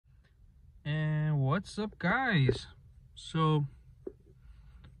What's up, guys? So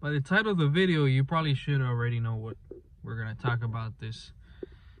by the title of the video, you probably should already know what we're gonna talk about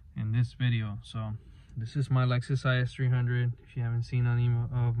in this video. So this is my Lexus Is300. If you haven't seen any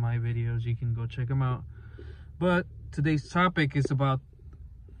of my videos, you can go check them out. But today's topic is about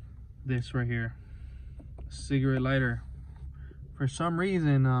this right here, cigarette lighter. For some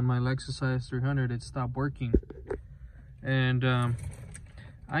reason on my Lexus Is300 it stopped working, and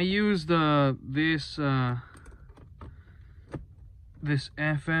I used this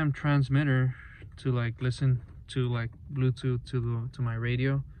FM transmitter to listen to Bluetooth to my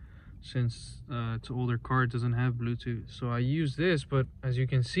radio, since its older car doesn't have Bluetooth. So I use this, but as you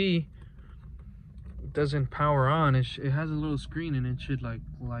can see, it doesn't power on. It has a little screen and it should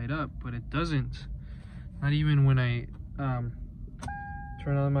light up, but it doesn't. Not even when I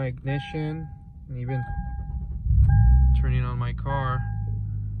turn on my ignition and even turning on my car,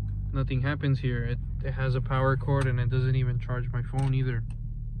 nothing happens here. It has a power cord and it doesn't even charge my phone either.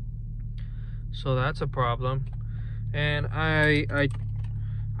 So that's a problem. And I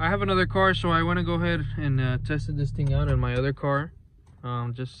have another car, so I want to go ahead and tested this thing out in my other car,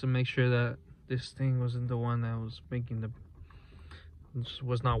 just to make sure that this thing wasn't the one that was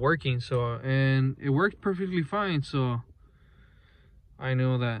was not working. So, and it worked perfectly fine, so I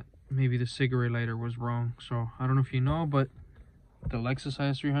know that maybe the cigarette lighter was wrong. So I don't know if you know, but the Lexus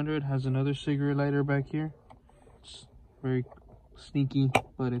Is300 has another cigarette lighter back here. It's very sneaky,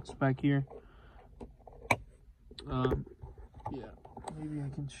 but it's back here. Yeah, maybe I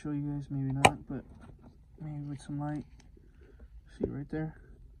can show you guys, maybe not, but maybe with some light. See right there,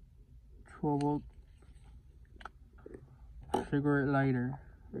 12-volt cigarette lighter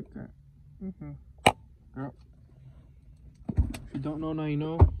right there. Girl, if you don't know, now you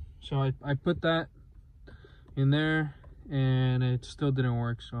know. So I put that in there and it still didn't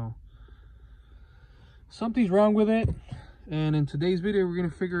work, so something's wrong with it. And in today's video we're gonna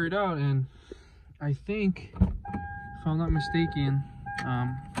figure it out, and I think, if I'm not mistaken,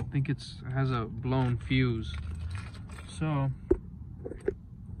 I think it has a blown fuse. So I'm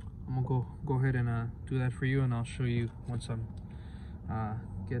gonna go ahead and do that for you, and I'll show you once I'm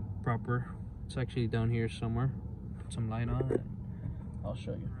get proper. It's actually down here somewhere. Put some light on it, I'll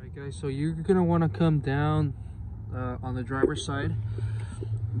show you. All right, guys, so you're gonna want to come down on the driver's side.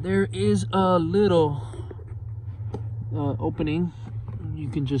 There is a little opening. You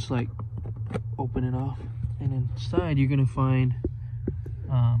can just open it off, and inside you're gonna find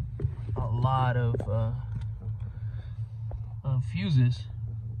a lot of fuses.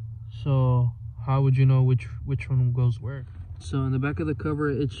 So how would you know which one goes where? So in the back of the cover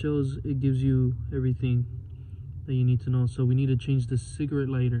it gives you everything that you need to know. So we need to change the cigarette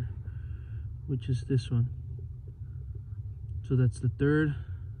lighter, which is this one. So that's the third,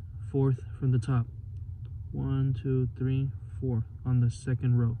 fourth from the top. 1, 2, 3, 4 on the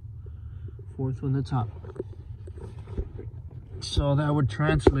second row. Fourth from the top. So that would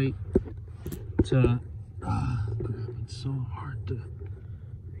translate to it's so hard to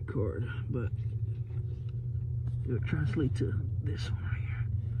record, but it would translate to this one right here,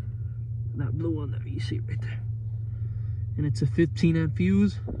 that blue one that you see right there, and it's a 15 amp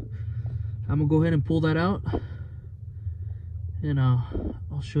fuse. I'm gonna go ahead and pull that out, and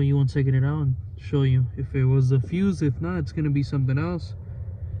I'll show you once I get it out and show you if it was the fuse. If not, it's gonna be something else,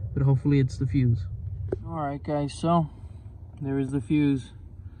 but hopefully it's the fuse. All right, guys, so there is the fuse.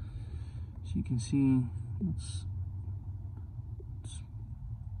 As you can see,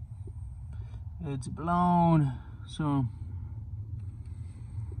 it's blown. So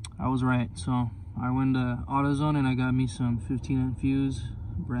I was right. So I went to AutoZone and I got me some 15 amp fuse,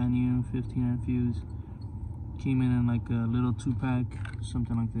 brand new 15 amp fuse. Came in like a little 2-pack,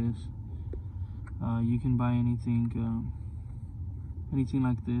 something like this. You can buy anything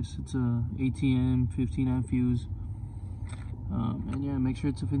like this. It's a ATM 15 amp fuse. And yeah, make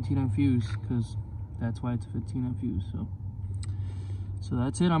sure it's a 15 amp fuse, because that's why it's a 15 amp fuse. So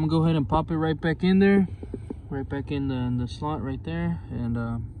that's it. I'm gonna go ahead and pop it right back in there, right back in the slot right there, and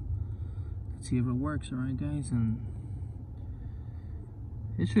let's see if it works. All right, guys, and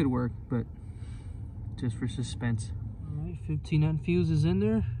it should work, but just for suspense. All right, 15 amp fuse is in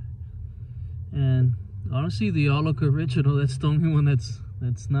there, and honestly they all look original. That's the only one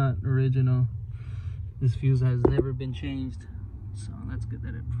that's not original. This fuse has never been changed, so that's good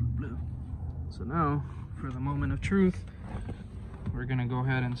that it blew. So now, for the moment of truth, we're gonna go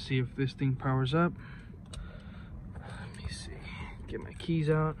ahead and see if this thing powers up. Let me see, get my keys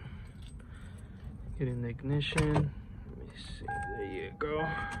out, get in the ignition. Let me see, there you go.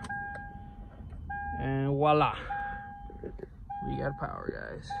 And voila, we got power,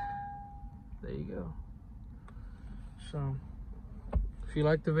 guys. there you go. So if you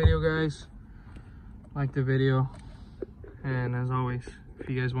like the video, guys, like the video, and as always, if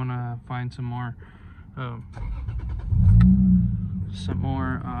you guys want to find some more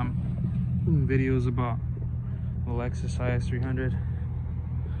videos about the Lexus Is300,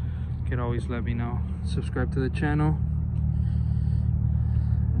 you can always let me know. Subscribe to the channel,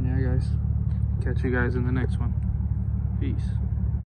 and yeah, guys, catch you guys in the next one. Peace.